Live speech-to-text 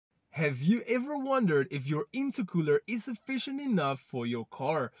Have you ever wondered if your intercooler is sufficient enough for your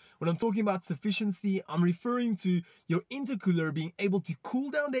car? When I'm talking about sufficiency, I'm referring to your intercooler being able to cool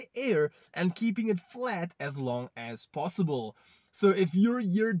down the air and keeping it flat as long as possible. So if you're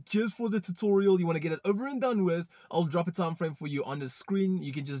here just for the tutorial, you want to get it over and done with, I'll drop a time frame for you on the screen.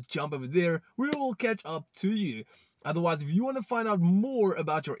 You can just jump over there. We will catch up to you. Otherwise, if you want to find out more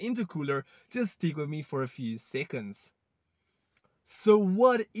about your intercooler, just stick with me for a few seconds. So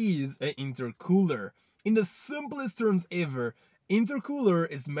what is an intercooler? In the simplest terms ever,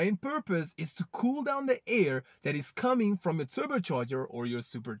 intercooler main purpose is to cool down the air that is coming from your turbocharger or your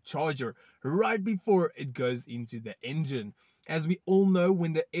supercharger right before it goes into the engine. As we all know,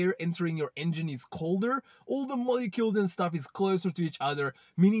 when the air entering your engine is colder, all the molecules and stuff is closer to each other,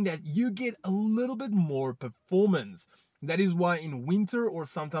 meaning that you get a little bit more performance. That is why in winter or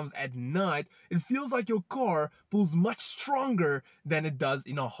sometimes at night, it feels like your car pulls much stronger than it does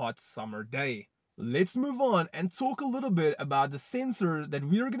in a hot summer day. Let's move on and talk a little bit about the sensor that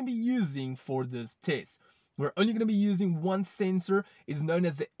we are going to be using for this test. We're only going to be using one sensor. It's known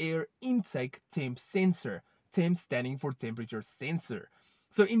as the air intake temp sensor. Temp standing for temperature sensor.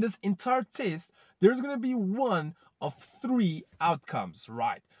 So in this entire test, there's going to be one of three outcomes,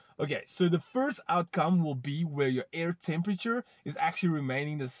 right? Okay, so the first outcome will be where your air temperature is actually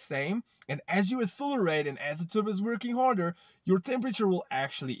remaining the same, and as you accelerate and as the turbo is working harder, your temperature will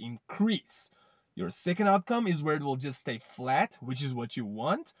actually increase. Your second outcome is where it will just stay flat, which is what you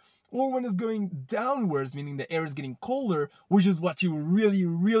want, or when it's going downwards, meaning the air is getting colder, which is what you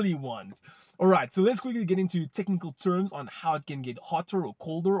really want. Alright, so let's quickly get into technical terms on how it can get hotter or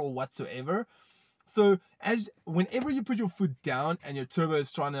colder or whatsoever. So whenever you put your foot down and your turbo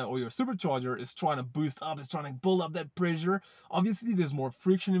is trying to, or your supercharger is trying to boost up, is trying to build up that pressure, obviously there's more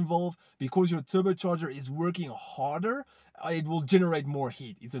friction involved because your turbocharger is working harder. It will generate more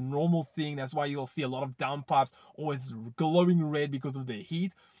heat. It's a normal thing. That's why you'll see a lot of downpipes always glowing red because of the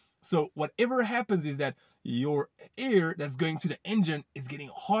heat. So whatever happens is that your air that's going to the engine is getting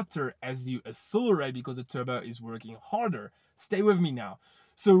hotter as you accelerate because the turbo is working harder. Stay with me now.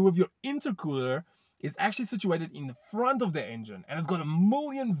 So with your intercooler, it's actually situated in the front of the engine and it's got a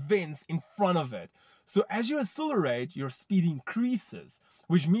million vents in front of it. So as you accelerate, your speed increases,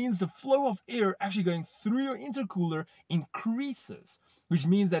 which means the flow of air actually going through your intercooler increases, which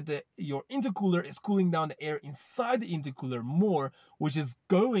means that your intercooler is cooling down the air inside the intercooler more, which is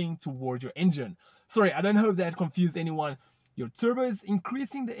going toward your engine. Sorry, I don't hope that confused anyone. Your turbo is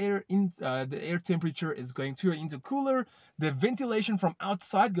increasing the air temperature is going to your intercooler. The ventilation from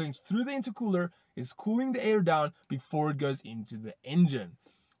outside going through the intercooler is cooling the air down before it goes into the engine.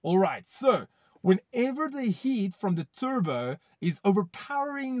 Alright, so whenever the heat from the turbo is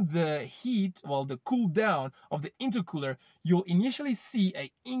overpowering the heat, well, the cool down of the intercooler, you'll initially see an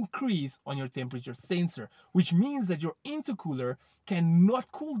increase on your temperature sensor, which means that your intercooler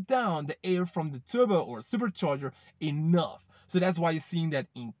cannot cool down the air from the turbo or supercharger enough. So that's why you're seeing that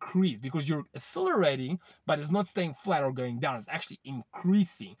increase, because you're accelerating, but it's not staying flat or going down. It's actually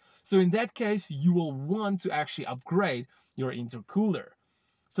increasing. So in that case, you will want to actually upgrade your intercooler.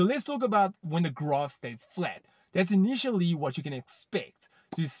 So let's talk about when the graph stays flat. That's initially what you can expect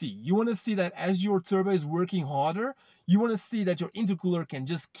to see. You want to see that as your turbo is working harder, you want to see that your intercooler can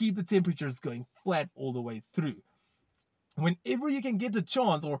just keep the temperatures going flat all the way through. Whenever you can get the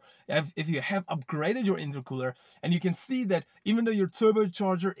chance, or if you have upgraded your intercooler and you can see that even though your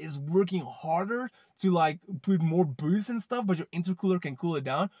turbocharger is working harder to like put more boost and stuff, but your intercooler can cool it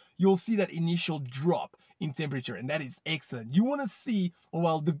down, you'll see that initial drop in temperature, and that is excellent. You want to see,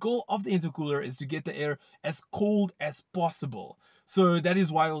 well, the goal of the intercooler is to get the air as cold as possible. So that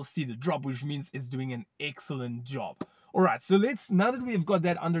is why you'll see the drop, which means it's doing an excellent job. Alright, so now that we've got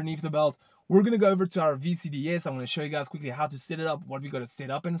that underneath the belt, we're going to go over to our VCDS. I'm going to show you guys quickly how to set it up, what we got to set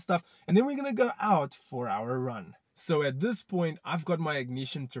up and stuff. And then we're going to go out for our run. So at this point, I've got my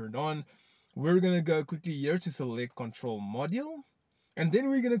ignition turned on. We're going to go quickly here to select control module. And then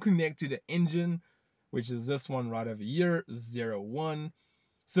we're going to connect to the engine, which is this one right over here, 01.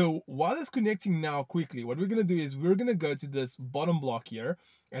 So while it's connecting now quickly, what we're going to do is we're going to go to this bottom block here,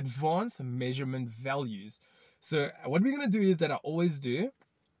 advanced measurement values. So what we're going to do is that I always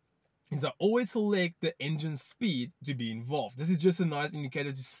select the engine speed to be involved. This is just a nice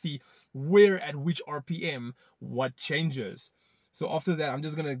indicator to see where at which RPM what changes. So after that, I'm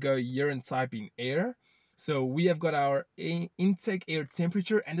just going to go here and type in air. So we have got our intake air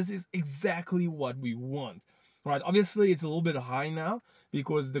temperature, and this is exactly what we want. Right, obviously it's a little bit high now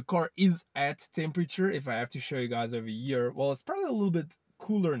because the car is at temperature. If I have to show you guys over here, well, it's probably a little bit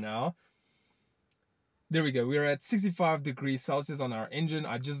cooler now. There we go. We're at 65 degrees Celsius on our engine.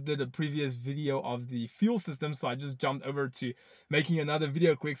 I just did a previous video of the fuel system, so I just jumped over to making another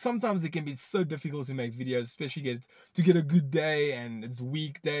video quick. Sometimes it can be so difficult to make videos, especially to get a good day, and it's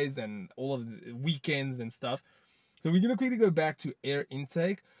weekdays and all of the weekends and stuff. So we're gonna quickly go back to air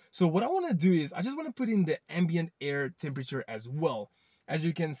intake. So what I want to do is I just want to put in the ambient air temperature as well. As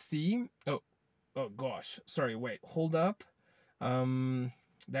you can see, oh gosh, sorry, wait, hold up.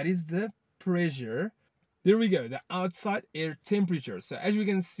 That is the pressure. There we go, the outside air temperature. So as you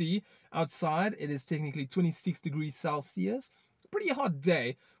can see, outside it is technically 26 degrees Celsius. Pretty hot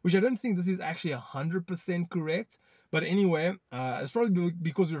day, which I don't think this is actually 100% correct. But anyway, it's probably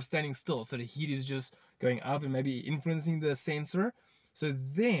because we're standing still, so the heat is just going up and maybe influencing the sensor. So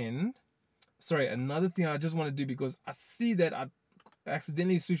then, sorry, another thing I just want to do, because I see that I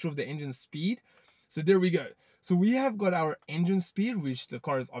accidentally switched off the engine speed. So there we go. So we have got our engine speed, which the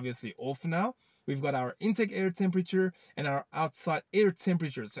car is obviously off now. We've got our intake air temperature and our outside air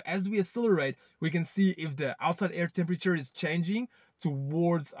temperature. So as we accelerate, we can see if the outside air temperature is changing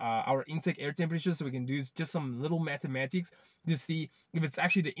towards our intake air temperature. So we can do just some little mathematics to see if it's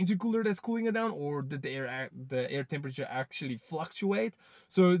actually the intercooler that's cooling it down, or did the air temperature actually fluctuate.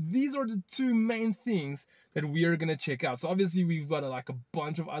 So these are the two main things that we are gonna check out. So obviously we've got like a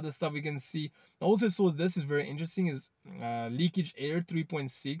bunch of other stuff we can see. I also saw this is very interesting, is leakage air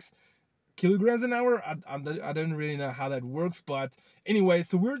 3.6 kilograms an hour. I don't really know how that works, but anyway,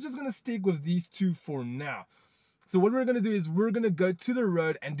 so we're just gonna stick with these two for now. So what we're gonna do is we're gonna go to the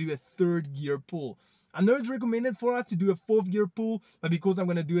road and do a third gear pull. I know it's recommended for us to do a fourth gear pull, but because I'm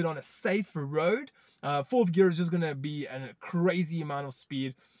gonna do it on a safe road, fourth gear is just gonna be a crazy amount of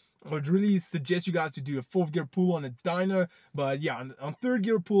speed. I would really suggest you guys to do a fourth gear pull on a dyno, but yeah, on third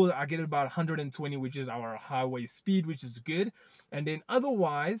gear pull I get about 120, which is our highway speed, which is good. And then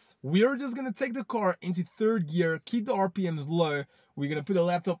otherwise we're just gonna take the car into third gear, keep the RPMs low. We're gonna put a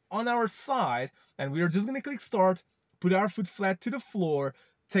laptop on our side and we're just gonna click start, put our foot flat to the floor,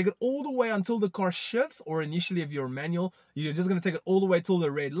 take it all the way until the car shifts, or initially if you're manual, you're just gonna take it all the way till the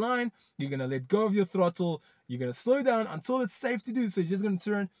red line. You're gonna let go of your throttle, you're gonna slow down until it's safe to do so. You're just gonna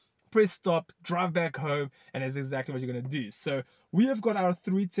turn, press stop, drive back home, and that's exactly what you're gonna do. So we have got our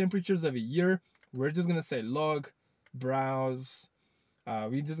 3 temperatures of a year. We're just gonna say log, browse,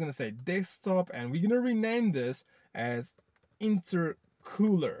 we're just gonna say desktop, and we're gonna rename this as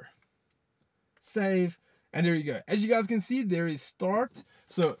intercooler. Save, and there you go. As you guys can see, there is start.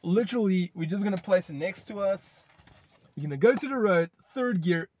 So literally we're just gonna place it next to us. You're gonna go to the road, third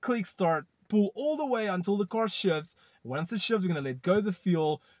gear, click start, pull all the way until the car shifts. Once it shifts, we're gonna let go of the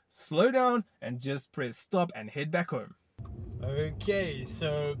fuel, slow down, and just press stop and head back home. Okay,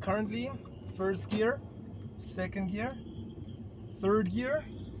 so currently first gear, second gear, third gear,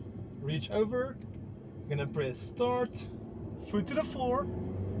 reach over, gonna press start, foot to the floor.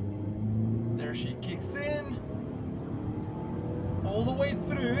 There she kicks in, all the way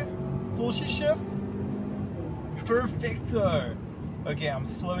through till she shifts. Perfecto. Okay, I'm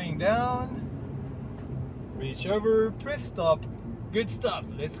slowing down, reach over, press stop. Good stuff,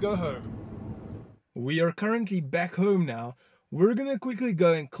 let's go home. We are currently back home now. We're gonna quickly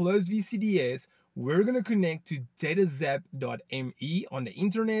go and close VCDS. We're gonna connect to datazap.me on the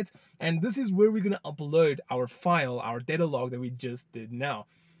internet, and this is where we're gonna upload our file, our data log that we just did now.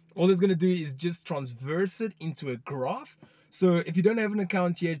 All it's gonna do is just transverse it into a graph. So if you don't have an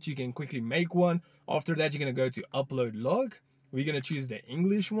account yet, you can quickly make one. After that, you're gonna go to upload log. We're gonna choose the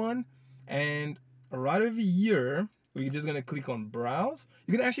English one, and right over here we're just gonna click on browse.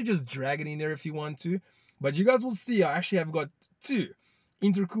 You can actually just drag it in there if you want to, but you guys will see I actually have got 2,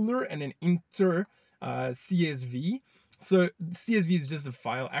 intercooler and an inter CSV. So CSV is just a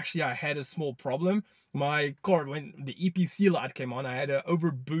file. Actually, I had a small problem. My car, when the EPC light came on, I had an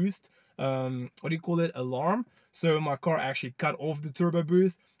overboost what do you call it, alarm. So my car actually cut off the turbo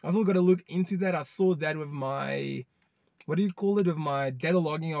boost. I still got to look into that. I saw that with my, what do you call it, with my data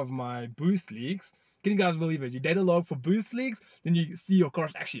logging of my boost leaks. Can you guys believe it? You data log for boost leaks, then you see your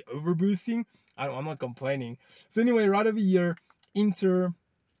car's actually overboosting. I'm not complaining. So anyway, right over here, enter,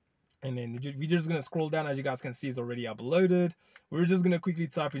 and then we're just gonna scroll down. As you guys can see, it's already uploaded. We're just gonna quickly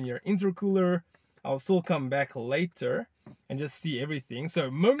type in your intercooler. I'll still come back later and just see everything. So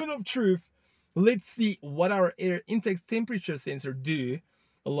moment of truth. Let's see what our air intake temperature sensor do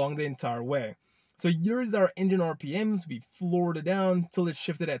along the entire way. So here is our engine RPMs. We floored it down till it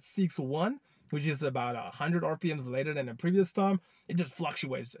shifted at 6.1, which is about 100 RPMs later than the previous time. It just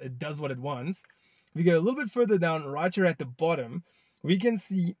fluctuates. It does what it wants. We go a little bit further down, right here at the bottom, we can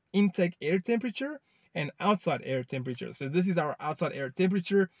see intake air temperature and outside air temperature. So this is our outside air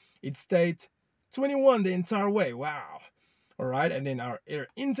temperature. It stayed 21 the entire way. Wow. All right, and then our air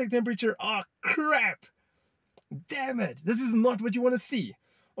intake temperature. Oh, crap. Damn it. This is not what you want to see.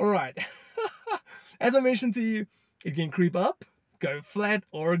 All right. As I mentioned to you, it can creep up, go flat,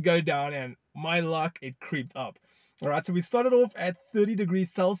 or go down, and my luck, it creeped up. All right, so we started off at 30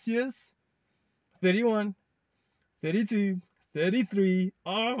 degrees Celsius, 31, 32, 33,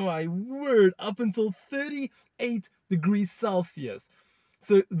 oh my word, up until 38 degrees Celsius.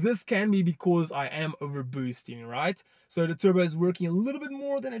 So this can be because I am overboosting, right? So the turbo is working a little bit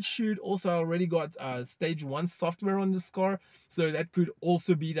more than it should. Also, I already got stage 1 software on this car, so that could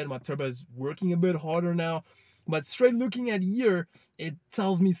also be that my turbo is working a bit harder now. But straight looking at here, it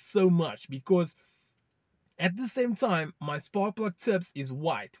tells me so much, because at the same time, my spark plug tips is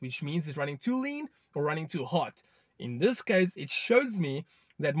white, which means it's running too lean or running too hot. In this case, it shows me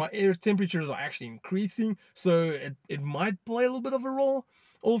that my air temperatures are actually increasing, so it might play a little bit of a role.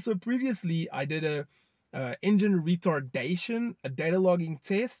 Also, previously, I did a engine retardation, a data logging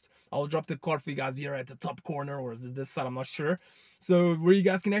test. I'll drop the card for you guys here at the top corner, or is it this side? I'm not sure. So where you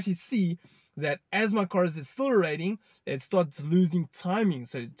guys can actually see that as my car is accelerating, it starts losing timing.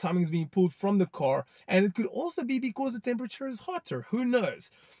 So timing is being pulled from the car, and it could also be because the temperature is hotter. Who knows?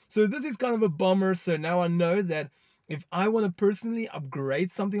 So this is kind of a bummer. So now I know that if I want to personally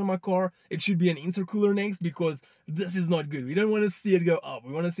upgrade something on my car, it should be an intercooler next, because this is not good. We don't want to see it go up.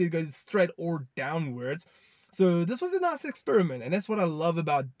 We want to see it go straight or downwards. So this was a nice experiment, and that's what I love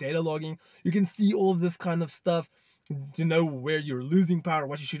about data logging. You can see all of this kind of stuff to know where you're losing power,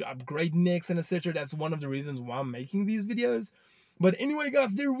 what you should upgrade next, and etc. That's one of the reasons why I'm making these videos. But anyway,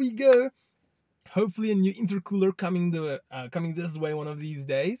 guys, there we go. Hopefully a new intercooler coming this way one of these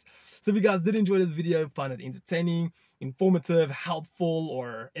days. So if you guys did enjoy this video, find it entertaining, informative, helpful,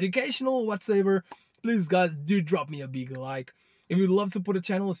 or educational, whatsoever, please guys do drop me a big like. If you'd love to support the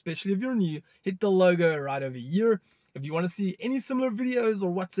channel, especially if you're new, hit the logo right over here. If you want to see any similar videos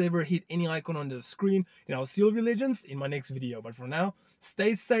or whatsoever, hit any icon on the screen, and I'll see all of you legends in my next video. But for now,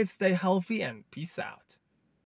 stay safe, stay healthy, and peace out.